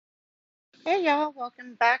Hey y'all,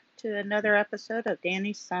 welcome back to another episode of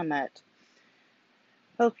Danny's Summit.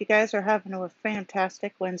 Hope you guys are having a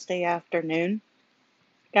fantastic Wednesday afternoon.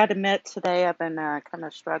 Gotta admit, today I've been kind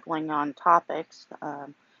of struggling on topics.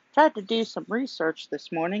 Tried to do some research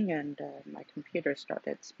this morning and my computer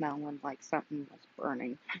started smelling like something was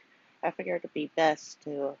burning. I figured it'd be best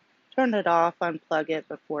to turn it off, unplug it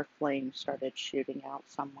before flames started shooting out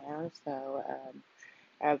somewhere. So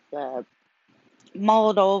I've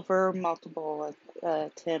mulled over multiple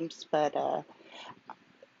attempts, but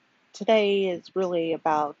today is really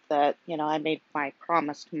about that, I made my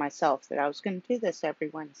promise to myself that I was going to do this every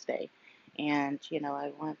Wednesday. And,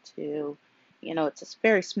 I want to, it's a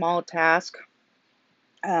very small task,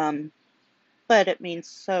 um, but it means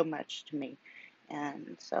so much to me.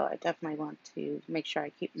 And so I definitely want to make sure I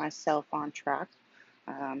keep myself on track.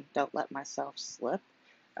 Don't let myself slip,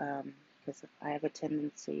 because I have a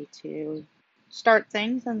tendency to start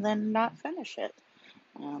things and then not finish it.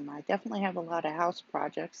 I definitely have a lot of house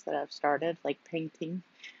projects that I've started, like painting,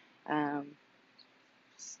 um,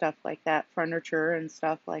 stuff like that, furniture and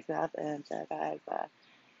stuff like that, and that I've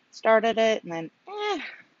started it, and then,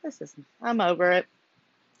 this is, I'm over it,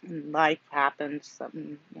 and life happens,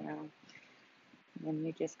 something, and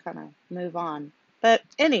you just kind of move on. But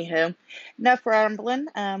anywho, enough rambling.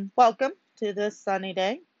 Welcome to this sunny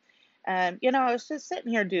day. I was just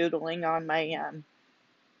sitting here doodling on my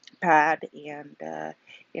pad, and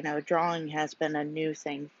drawing has been a new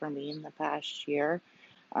thing for me in the past year.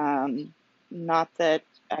 Not that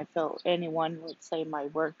I feel anyone would say my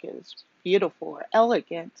work is beautiful or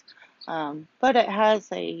elegant, but it has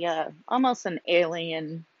a almost an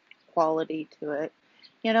alien quality to it.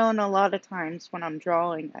 And a lot of times when I'm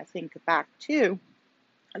drawing, I think back to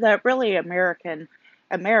that really America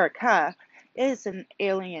is an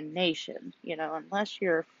alien nation. Unless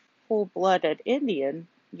you're full-blooded Indian,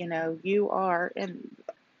 you are, and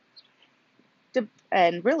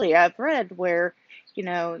really I've read where,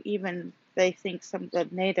 even they think some of the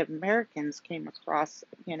Native Americans came across,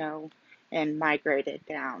 and migrated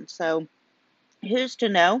down. So who's to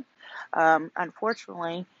know?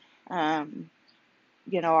 Unfortunately, um,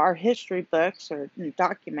 our history books or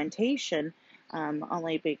documentation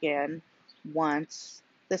only began once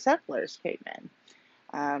the settlers came in.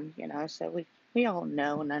 So we all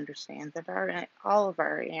know and understand that our all of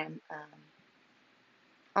our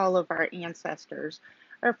ancestors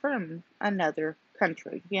are from another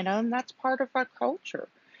country, and that's part of our culture.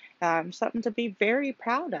 Something to be very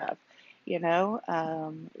proud of.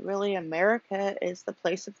 Really, America is the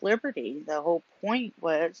place of liberty. The whole point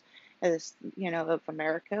of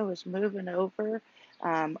America was moving over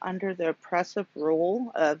under the oppressive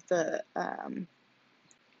rule of the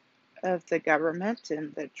government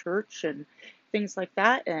and the church and things like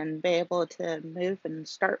that, and be able to move and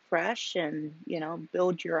start fresh and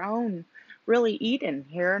build your own really Eden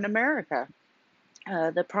here in America,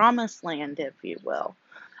 the promised land, if you will.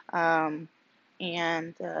 um,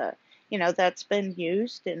 and that's been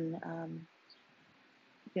used and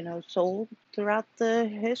sold throughout the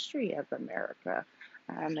history of America.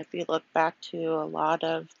 If you look back to a lot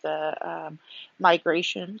of the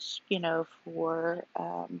migrations, for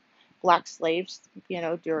black slaves,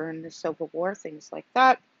 during the Civil War, things like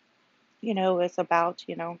that, it's about,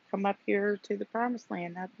 come up here to the promised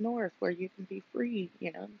land up north where you can be free.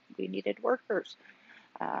 We needed workers,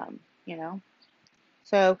 um, you know.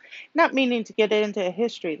 So, not meaning to get into a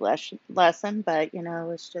history lesson, but,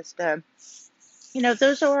 it's just,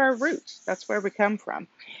 those are our roots. That's where we come from.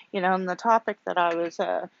 And the topic that I was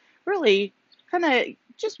really kind of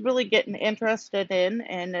just really getting interested in,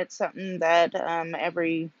 and it's something that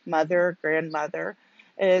every mother, grandmother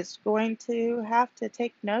is going to have to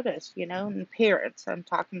take notice, and parents, I'm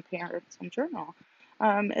talking parents in general,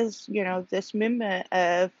 is, this movement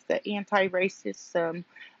of the anti-racism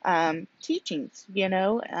teachings,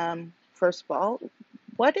 first of all,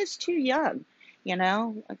 what is too young?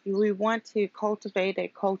 We want to cultivate a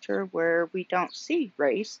culture where we don't see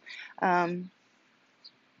race, um,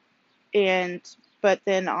 and but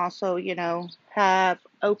then also, have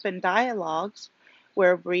open dialogues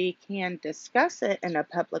where we can discuss it in a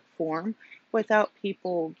public forum without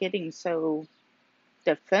people getting so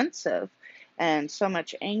defensive and so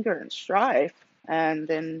much anger and strife, and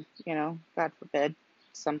then, God forbid,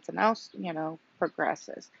 something else,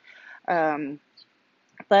 progresses. Um,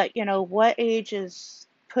 but what age is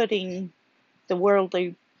putting the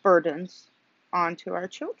worldly burdens onto our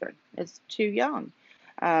children? It's too young.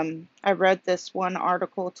 I read this one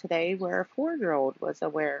article today where a 4-year-old was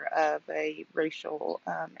aware of a racial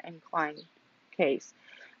inclined case.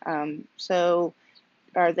 So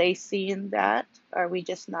are they seeing that? Are we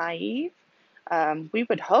just naive? We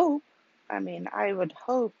would hope, I mean, I would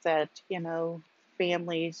hope that,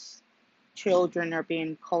 families, children are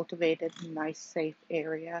being cultivated in a nice, safe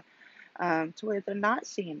area, to where they're not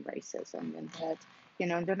seeing racism and that,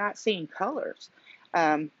 they're not seeing colors.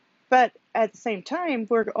 Um, but at the same time,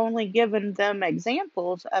 we're only giving them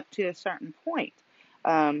examples up to a certain point.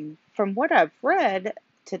 From what I've read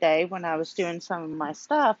today when I was doing some of my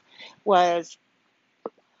stuff, was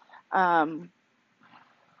um,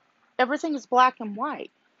 everything is black and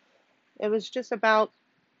white. It was just about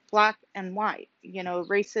black and white,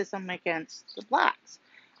 racism against the blacks.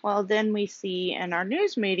 Well, then we see in our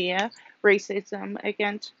news media racism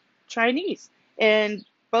against Chinese. In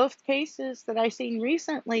both cases that I've seen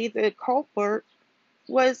recently, the culprit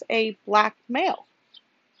was a black male.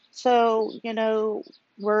 So,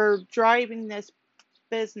 we're driving this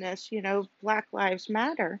business, Black Lives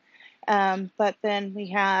Matter. But then we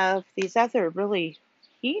have these other really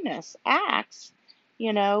heinous acts,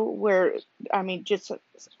 where, I mean, just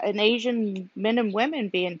an Asian men and women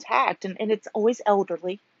being attacked, and it's always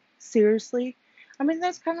elderly. Seriously. I mean,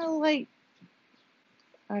 that's kind of like,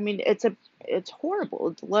 I mean, it's horrible.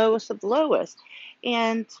 It's the lowest of the lowest.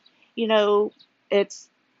 And, you know, it's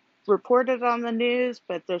reported on the news,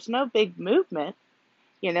 but there's no big movement.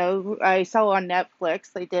 I saw on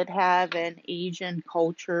Netflix they did have an Asian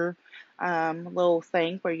culture little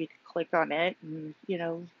thing where you could click on it and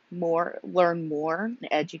learn more, and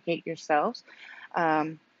educate yourselves.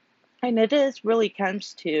 Um, and it is really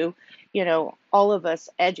comes to all of us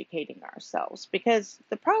educating ourselves, because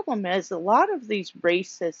the problem is a lot of these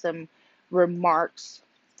racism remarks,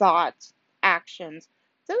 thoughts, actions,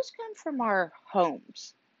 those come from our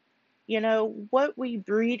homes, what we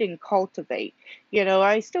breed and cultivate.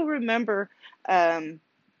 I still remember, um,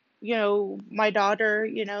 my daughter,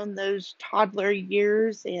 in those toddler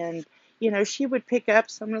years, and, she would pick up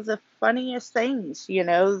some of the funniest things,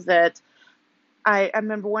 that I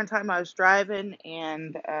remember one time I was driving,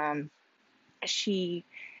 and she,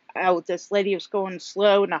 this lady was going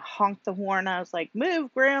slow, and I honked the horn. I was like,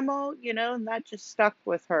 "Move, Grandma," and that just stuck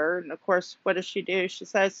with her. And of course, what does she do? She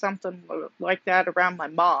says something like that around my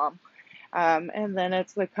mom. And then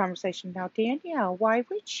it's the conversation, now, Danielle, why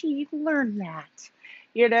would she learn that?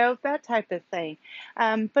 That type of thing.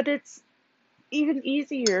 But it's even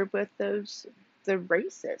easier with the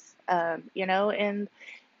races,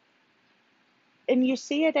 and you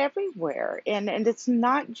see it everywhere. And it's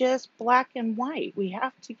not just black and white. We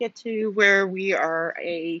have to get to where we are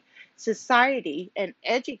a society, an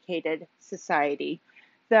educated society,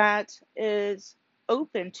 that is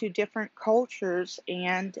open to different cultures,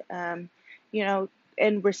 you know,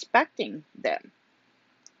 and respecting them.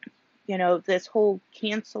 This whole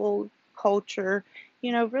cancel culture,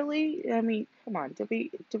 really, I mean, come on, do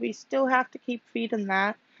we still have to keep feeding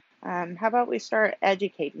that? How about we start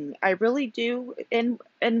educating? I really do, and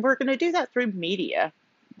we're going to do that through media.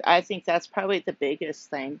 I think that's probably the biggest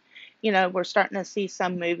thing. We're starting to see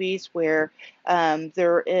some movies where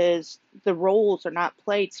there is the roles are not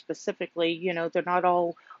played specifically. They're not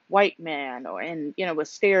all white men, and with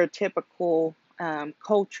stereotypical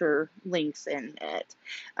culture links in it.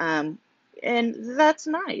 Um, and that's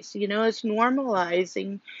nice. It's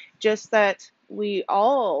normalizing just that we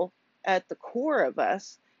all, at the core of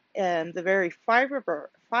us, and the very fiber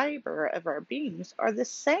of our beings are the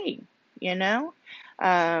same, you know,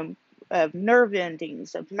 um, of nerve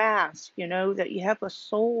endings, of mass, that you have a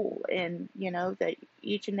soul, and, that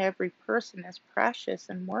each and every person is precious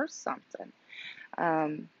and worth something.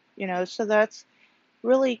 So that's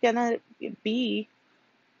really going to be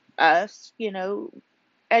us,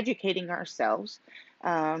 educating ourselves,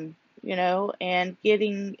 and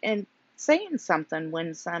getting and saying something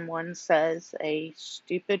when someone says a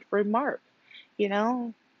stupid remark, you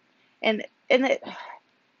know, and it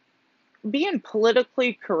being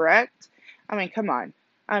politically correct. I mean, come on.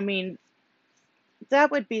 I mean,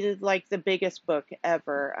 that would be like the biggest book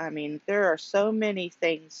ever. I mean, there are so many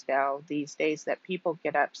things now these days that people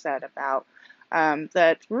get upset about,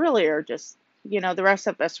 that really are just, the rest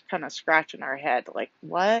of us are kind of scratching our head like,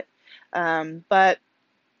 what? But,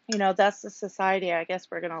 that's the society I guess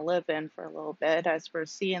we're going to live in for a little bit, as we're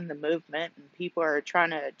seeing the movement and people are trying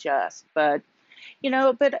to adjust. But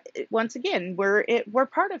once again, we're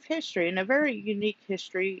part of history, and a very unique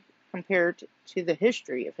history compared to the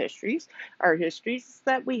history of histories. Our histories is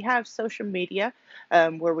that we have social media,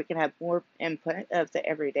 where we can have more input of the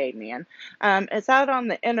everyday man. It's out on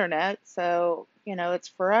the internet, so it's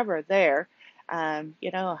forever there.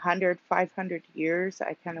 100, 500 years,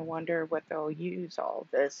 I kind of wonder what they'll use all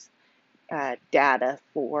this data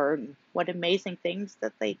for, and what amazing things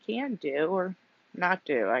that they can do, or not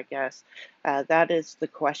do, I guess? That is the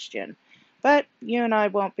question. But you and I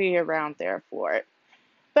won't be around there for it.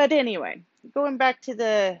 But anyway, going back to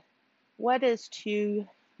the what is too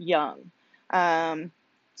young? Um,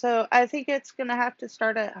 so I think it's going to have to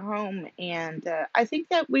start at home. And I think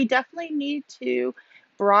that we definitely need to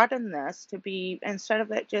broaden this to be, instead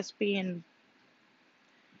of it just being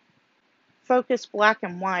focused black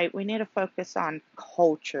and white, we need to focus on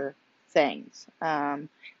culture things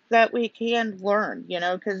that we can learn,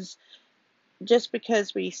 because just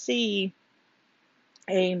because we see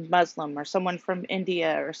a Muslim or someone from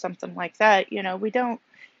India or something like that,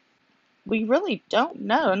 we really don't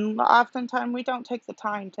know. And oftentimes we don't take the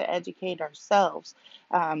time to educate ourselves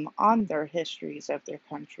on their histories of their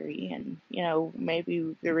country and,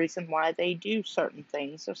 maybe the reason why they do certain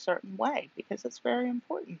things a certain way because it's very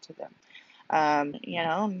important to them.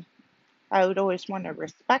 And I would always want to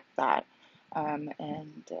respect that and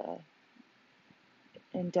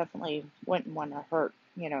definitely wouldn't want to hurt,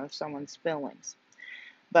 someone's feelings.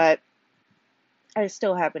 But I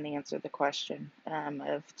still haven't answered the question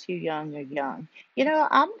of too young or young.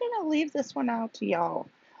 I'm going to leave this one out to y'all.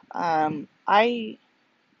 I,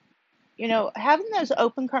 having those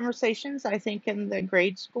open conversations, I think in the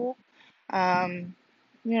grade school, um,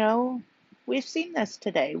 you know, we've seen this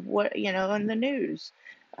today, in the news.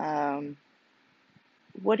 Um,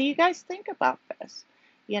 what do you guys think about this?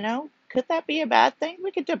 Could that be a bad thing?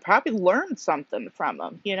 We could probably learn something from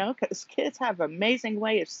them, because kids have an amazing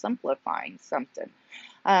way of simplifying something.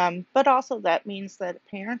 But also, that means that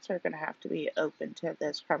parents are going to have to be open to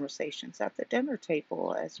those conversations at the dinner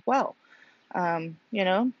table as well. Maybe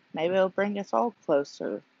it'll bring us all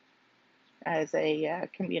closer as a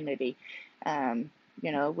community. Um,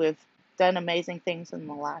 we've done amazing things in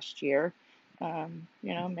the last year.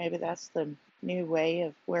 Maybe that's the new way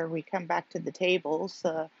of where we come back to the tables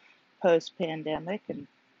post pandemic, and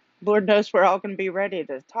Lord knows we're all going to be ready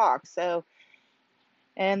to talk. So,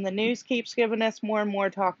 and the news keeps giving us more and more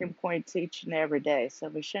talking points each and every day, so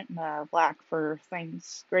we shouldn't lack for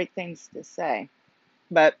things, great things to say.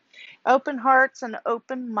 But open hearts and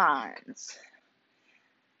open minds.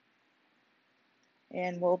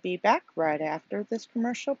 And we'll be back right after this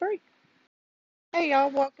commercial break. Hey, y'all,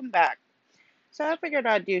 welcome back. So I figured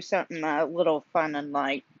I'd do something a little fun and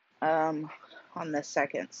light um, on the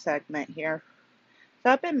second segment here.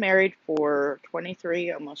 So I've been married for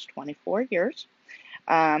 23, almost 24 years.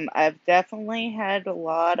 I've definitely had a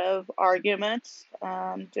lot of arguments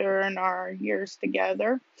during our years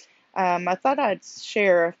together. I thought I'd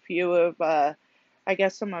share a few of, I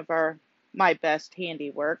guess, some of my best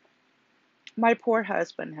handiwork. My poor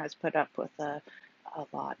husband has put up with a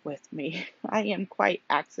lot with me. I am quite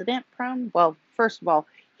accident prone. Well, first of all,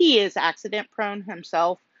 he is accident prone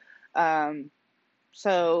himself. Um,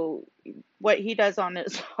 so what he does on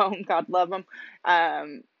his own, God love him,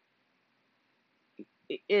 um,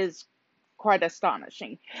 is quite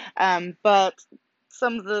astonishing. But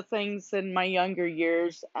some of the things in my younger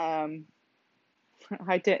years, I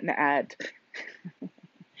didn't add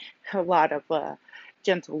a lot of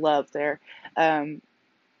gentle love there. Um,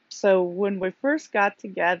 so when we first got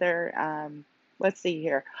together, let's see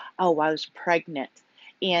here. Oh, I was pregnant,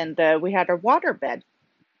 and we had our water bed,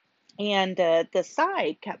 and the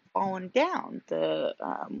side kept falling down, the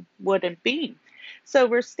wooden beam. So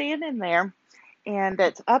we're standing there, and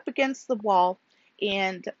it's up against the wall,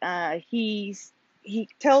 and he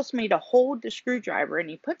tells me to hold the screwdriver, and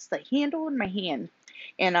he puts the handle in my hand,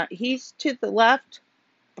 and he's to the left,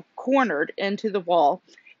 cornered into the wall.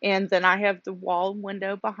 And then I have the wall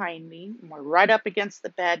window behind me. And we're right up against the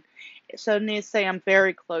bed. So needless to say, I'm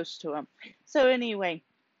very close to him. So anyway,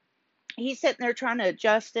 he's sitting there trying to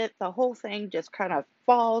adjust it. The whole thing just kind of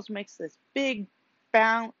falls, makes this big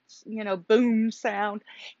bounce, boom sound,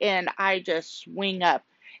 and I just swing up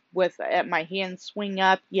with at my hands swing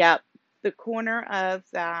up. Yep, the corner of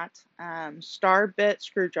that star bit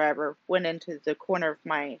screwdriver went into the corner of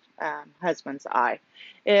my husband's eye.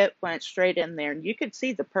 It went straight in there, and you could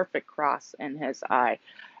see the perfect cross in his eye.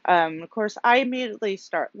 Of course, I immediately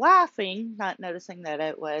start laughing, not noticing that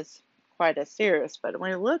it was quite as serious. But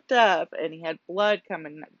when he looked up and he had blood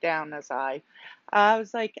coming down his eye, I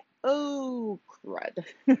was like, "Oh, crud!"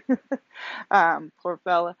 Poor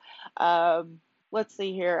fella. Um, let's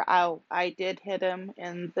see here. I did hit him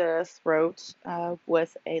in the throat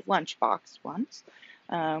with a lunchbox once.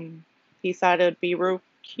 Um, he thought it would be real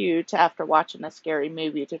cute after watching a scary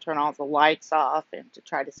movie to turn all the lights off and to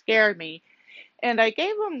try to scare me. And I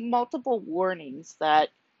gave him multiple warnings that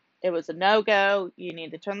it was a no go. You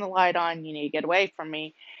need to turn the light on. You need to get away from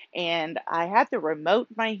me. And I had the remote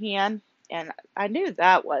in my hand, And I knew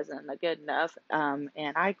that wasn't a good enough. And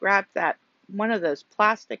I grabbed that one of those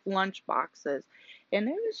plastic lunch boxes, and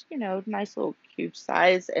it was, nice little cube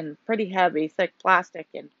size and pretty heavy, thick plastic,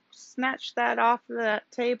 and snatched that off the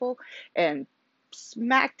table and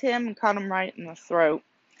smacked him and caught him right in the throat.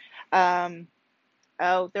 Um,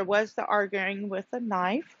 Oh, there was the arguing with a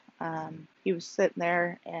knife. He was sitting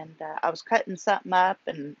there and I was cutting something up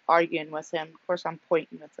and arguing with him. Of course, I'm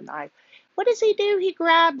pointing with the knife. What does he do? He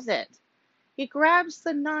grabs it. He grabs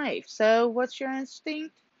the knife. So, what's your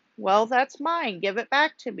instinct? Well, that's mine. Give it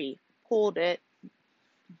back to me. Pulled it,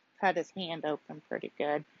 cut his hand open pretty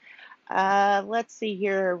good. Let's see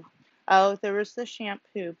here. Oh, there was the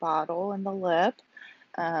shampoo bottle and the lip.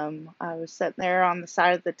 I was sitting there on the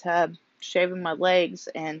side of the tub shaving my legs,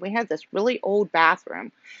 and we had this really old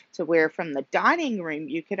bathroom to where from the dining room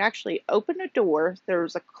you could actually open a door. There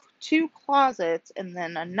was two closets and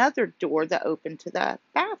then another door that opened to the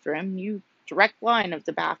bathroom. You direct line of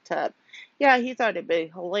the bathtub. Yeah, he thought it'd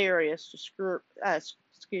be hilarious to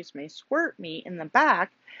squirt me in the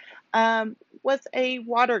back with a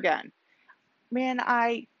water gun. Man,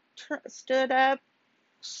 I stood up,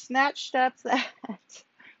 snatched up that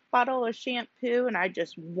bottle of shampoo, and I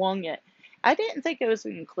just wung it. I didn't think it was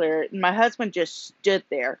going to clear it, and my husband just stood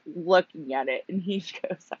there looking at it, and he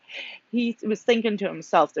was thinking to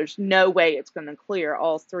himself, there's no way it's going to clear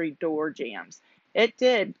all three door jambs. It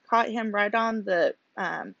did, caught him right on the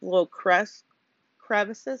little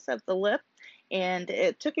crevices of the lip, and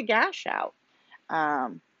it took a gash out.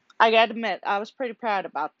 Um, I got to admit, I was pretty proud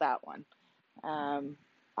about that one. Um,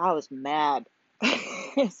 I was mad.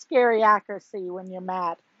 Scary accuracy when you're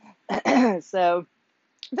mad. So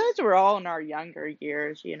those were all in our younger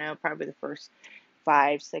years, probably the first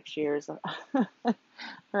 5, 6 years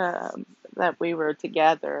that we were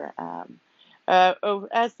together.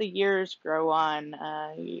 As the years grow on,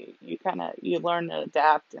 you kind of you learn to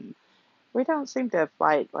adapt, and we don't seem to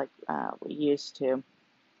fight like we used to.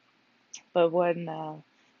 But when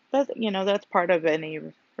that's part of any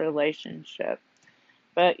relationship.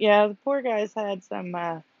 But yeah, the poor guys had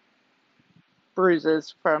some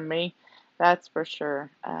bruises from me, that's for sure.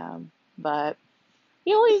 But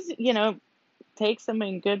he always, takes them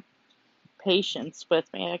in good patience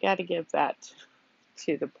with me. I got to give that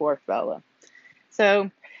to the poor fella. So,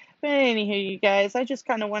 but anywho, you guys, I just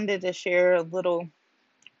kind of wanted to share a little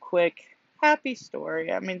quick happy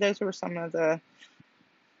story. I mean, those were some of the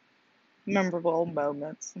memorable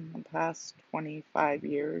moments in the past 25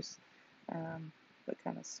 years that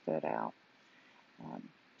kind of stood out. Um,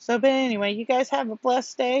 but anyway, you guys have a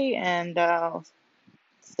blessed day, and I'll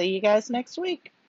see you guys next week.